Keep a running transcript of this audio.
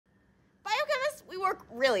work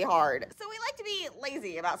really hard, so we like to be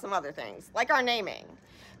lazy about some other things, like our naming.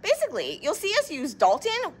 Basically, you'll see us use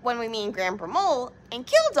Dalton when we mean gram per mole, and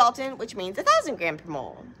kiloDalton, which means 1,000 gram per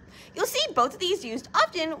mole. You'll see both of these used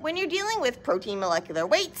often when you're dealing with protein molecular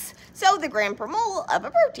weights, so the gram per mole of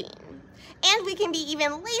a protein. And we can be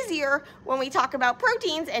even lazier when we talk about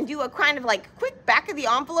proteins and do a kind of like quick back of the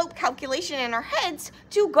envelope calculation in our heads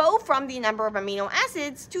to go from the number of amino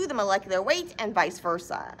acids to the molecular weight and vice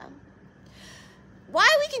versa. Why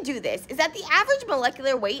we can do this is that the average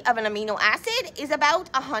molecular weight of an amino acid is about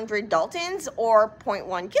 100 Daltons or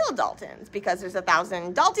 0.1 kilodaltons because there's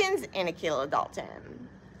 1,000 Daltons in a kilodalton.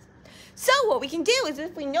 So what we can do is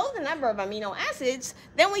if we know the number of amino acids,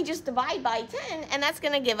 then we just divide by 10, and that's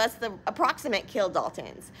going to give us the approximate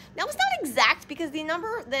kilodaltons. Now it's not exact because the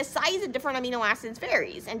size of different amino acids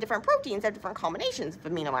varies, and different proteins have different combinations of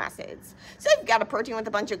amino acids. So if you've got a protein with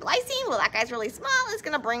a bunch of glycine, well, that guy's really small, it's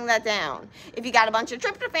going to bring that down. If you got a bunch of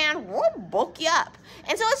tryptophan, we'll bulk you up.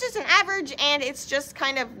 And so it's just an average, and it's just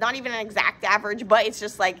kind of not even an exact average, but it's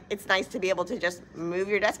just like, it's nice to be able to just move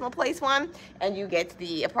your decimal place one, and you get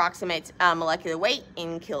the approximate molecular weight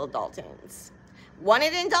in kilodaltons. Want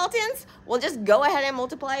it in Daltons? We'll just go ahead and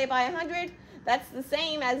multiply it by 100. That's the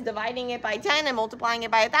same as dividing it by 10 and multiplying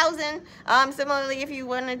it by 1,000. Similarly, if you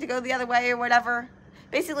wanted to go the other way or whatever.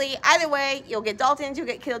 Basically, either way, you'll get Daltons, you'll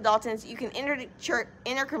get kilodaltons. You can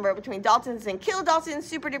interconvert between Daltons and kilodaltons,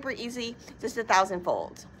 super duper easy, just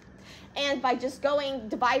 1,000-fold. And by just going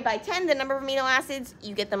divide by 10 the number of amino acids,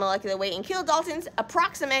 you get the molecular weight in kilodaltons,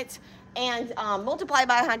 approximate, and multiply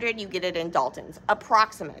by 100, you get it in Daltons,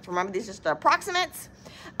 approximate. Remember, these are just the approximates.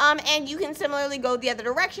 And you can similarly go the other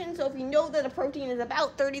direction. So if you know that a protein is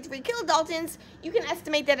about 33 kilodaltons, you can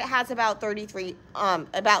estimate that it has about 330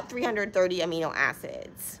 amino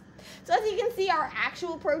acids. So as you can see, our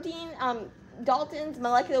actual protein, Dalton's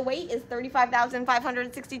molecular weight is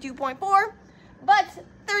 35,562.4, but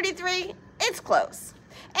 33, it's close.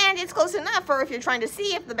 And it's close enough for if you're trying to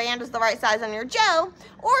see if the band is the right size on your Joe,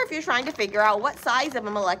 or if you're trying to figure out what size of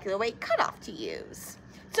a molecular weight cutoff to use.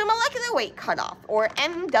 So molecular weight cutoff, or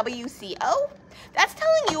MWCO, that's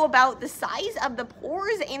telling you about the size of the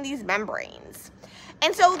pores in these membranes.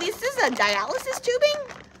 And so this is a dialysis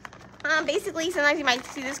tubing. Basically, sometimes you might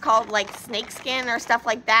see this called like snake skin or stuff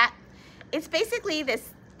like that. It's basically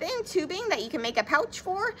this thin tubing that you can make a pouch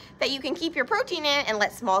for that you can keep your protein in and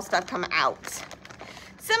let small stuff come out.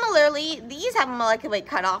 Similarly, these have a molecular weight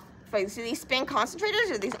cutoff. So these spin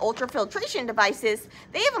concentrators or these ultrafiltration devices,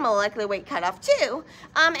 they have a molecular weight cutoff too.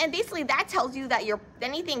 And basically that tells you that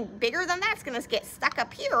anything bigger than that's going to get stuck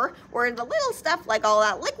up here, where the little stuff like all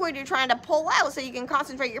that liquid you're trying to pull out so you can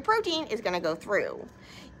concentrate your protein is going to go through.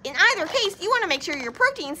 In either case, you want to make sure your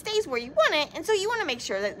protein stays where you want it, and so you want to make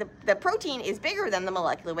sure that the protein is bigger than the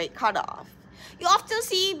molecular weight cutoff. You often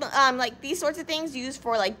see like these sorts of things used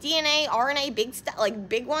for like DNA, RNA,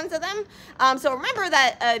 big ones of them. So remember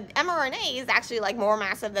that mRNA is actually like more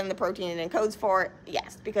massive than the protein it encodes for.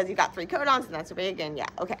 Yes, because you've got 3 codons and that's big, and yeah,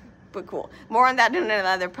 okay, but cool. More on that in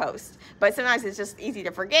another post. But sometimes it's just easy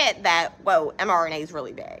to forget that, whoa, mRNA is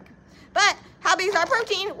really big. But how big is our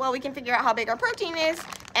protein? Well, we can figure out how big our protein is,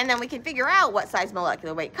 and then we can figure out what size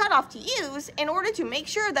molecular weight cutoff to use in order to make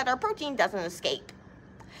sure that our protein doesn't escape.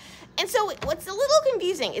 And so what's a little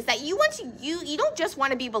confusing is that you don't just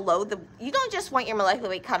want to be below you don't just want your molecular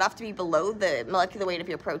weight cutoff to be below the molecular weight of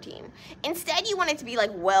your protein. Instead, you want it to be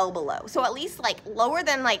like well below. So at least like lower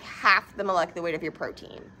than like half the molecular weight of your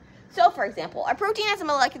protein. So for example, our protein has a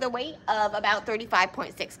molecular weight of about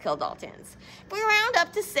 35.6 kilodaltons. If we round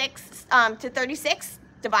up to 36,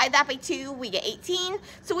 divide that by 2, we get 18.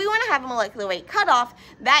 So we want to have a molecular weight cutoff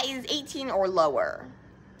that is 18 or lower.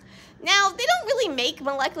 Now, they don't really make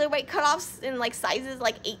molecular weight cutoffs in like sizes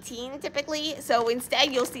like 18 typically. So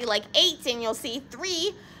instead, you'll see like 8 and you'll see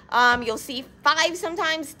 3. You'll see 5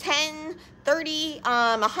 sometimes, 10, 30,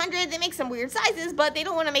 100. They make some weird sizes, but they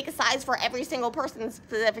don't want to make a size for every single person's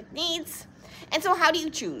specific needs. And so how do you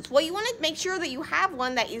choose? Well, you want to make sure that you have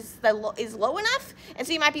one that is low enough. And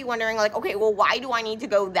so you might be wondering like, okay, well, why do I need to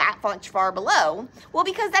go that much far below? Well,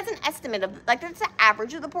 because that's an estimate of, like, that's the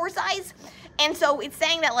average of the pore size. And so it's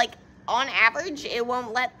saying that like, on average, it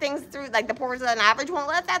won't let things through, like the pores on average won't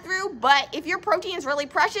let that through, but if your protein is really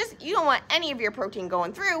precious, you don't want any of your protein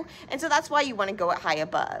going through, and so that's why you want to go it high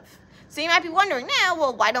above. So you might be wondering now,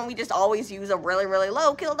 well, why don't we just always use a really, really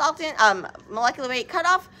low kilodalton molecular weight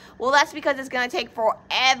cutoff? Well, that's because it's going to take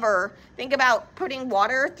forever. Think about putting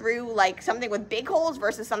water through like something with big holes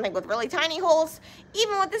versus something with really tiny holes.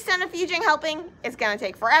 Even with the centrifuging helping, it's going to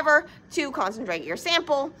take forever to concentrate your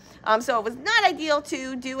sample. So it was not ideal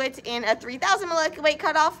to do it in a 3,000 molecular weight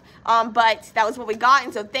cutoff, but that was what we got.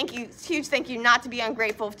 And so thank you, huge thank you, not to be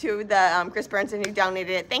ungrateful to the Chris Burnson who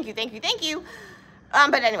donated it. Thank you, thank you, thank you.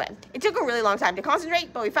 But anyway, it took a really long time to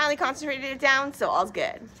concentrate, but we finally concentrated it down, so all's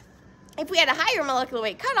good. If we had a higher molecular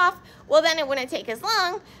weight cutoff, well then it wouldn't take as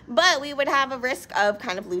long, but we would have a risk of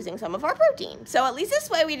kind of losing some of our protein. So at least this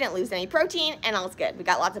way we didn't lose any protein, and all's good. We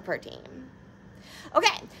got lots of protein.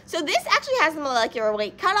 Okay, so this actually has the molecular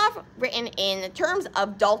weight cutoff written in terms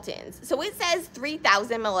of Daltons. So it says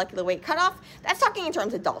 3,000 molecular weight cutoff. That's talking in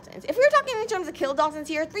terms of Daltons. If we were talking in terms of kilodaltons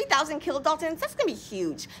here, 3,000 kilodaltons, that's going to be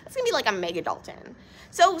huge. That's going to be like a megadalton.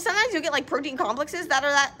 So sometimes you'll get like protein complexes that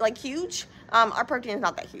are that like huge. Our protein is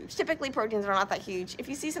not that huge. Typically proteins are not that huge. If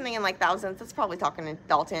you see something in like thousands, that's probably talking in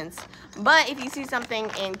Daltons. But if you see something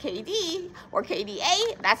in kD or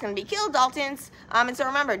kDa, that's going to be kilodaltons. And so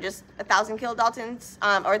remember, just 1,000 kilodaltons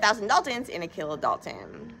or 1,000 Daltons in a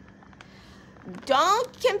kilodalton.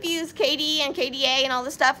 Don't confuse kD and kDa and all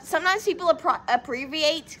this stuff. Sometimes people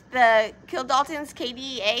abbreviate the kilodaltons,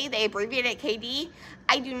 kDa, they abbreviate it kD.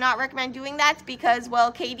 I do not recommend doing that because,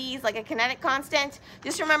 well, kD is like a kinetic constant.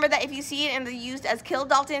 Just remember that if you see it and they're used as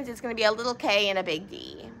kilodaltons, it's going to be a little k and a big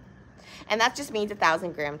D. And that just means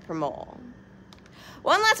 1,000 grams per mole.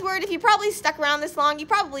 One last word, if you probably stuck around this long, you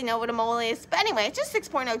probably know what a mole is. But anyway, it's just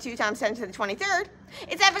 6.02 times 10 to the 23rd.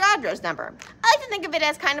 It's Avogadro's number. I like to think of it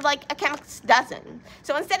as kind of like a chemist's dozen.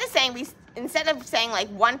 So instead of saying like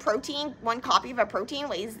one copy of a protein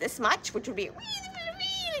weighs this much, which would be a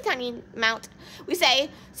really tiny amount, we say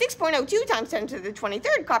 6.02 times 10 to the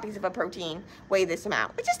 23rd copies of a protein weigh this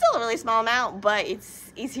amount, which is still a really small amount, but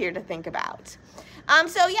it's easier to think about.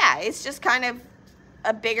 So yeah, it's just kind of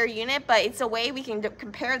a bigger unit, but it's a way we can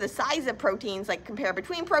compare the size of proteins, like compare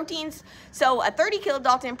between proteins. So a 30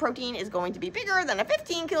 kilodalton protein is going to be bigger than a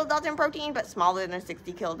 15 kilodalton protein, but smaller than a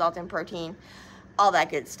 60 kilodalton protein, all that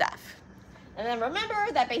good stuff. And then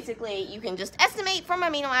remember that basically you can just estimate from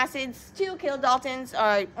amino acids to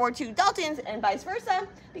kilodaltons or to Daltons and vice versa,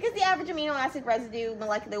 because the average amino acid residue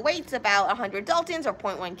molecular weight's about 100 Daltons or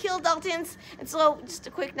 0.1 kilodaltons. And so just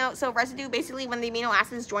a quick note, so residue, basically when the amino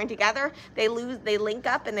acids join together, they link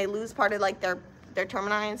up and they lose part of like their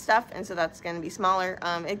termini and stuff, and so that's going to be smaller.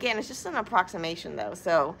 Again, it's just an approximation though,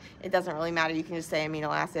 so it doesn't really matter. You can just say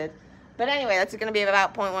amino acid. But anyway, that's going to be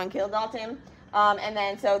about 0.1 kilodalton. And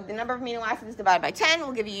then, so the number of amino acids divided by 10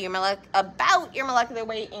 will give you about your molecular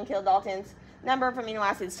weight in kilodaltons. Number of amino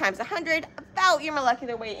acids times 100, about your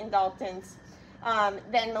molecular weight in Daltons.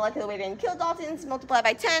 Then molecular weight in kilodaltons multiplied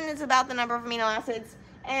by 10 is about the number of amino acids.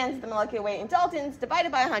 And the molecular weight in Daltons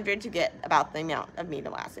divided by 100 to get about the amount of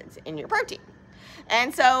amino acids in your protein.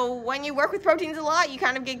 And so when you work with proteins a lot, you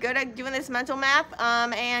kind of get good at doing this mental math,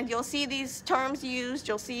 and you'll see these terms used.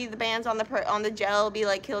 You'll see the bands on the gel be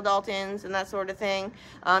like kilodaltons and that sort of thing.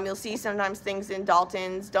 You'll see sometimes things in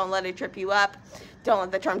Daltons. Don't let it trip you up. Don't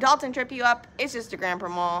let the term Dalton trip you up. It's just a gram per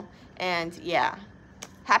mole. And yeah,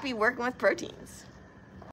 happy working with proteins.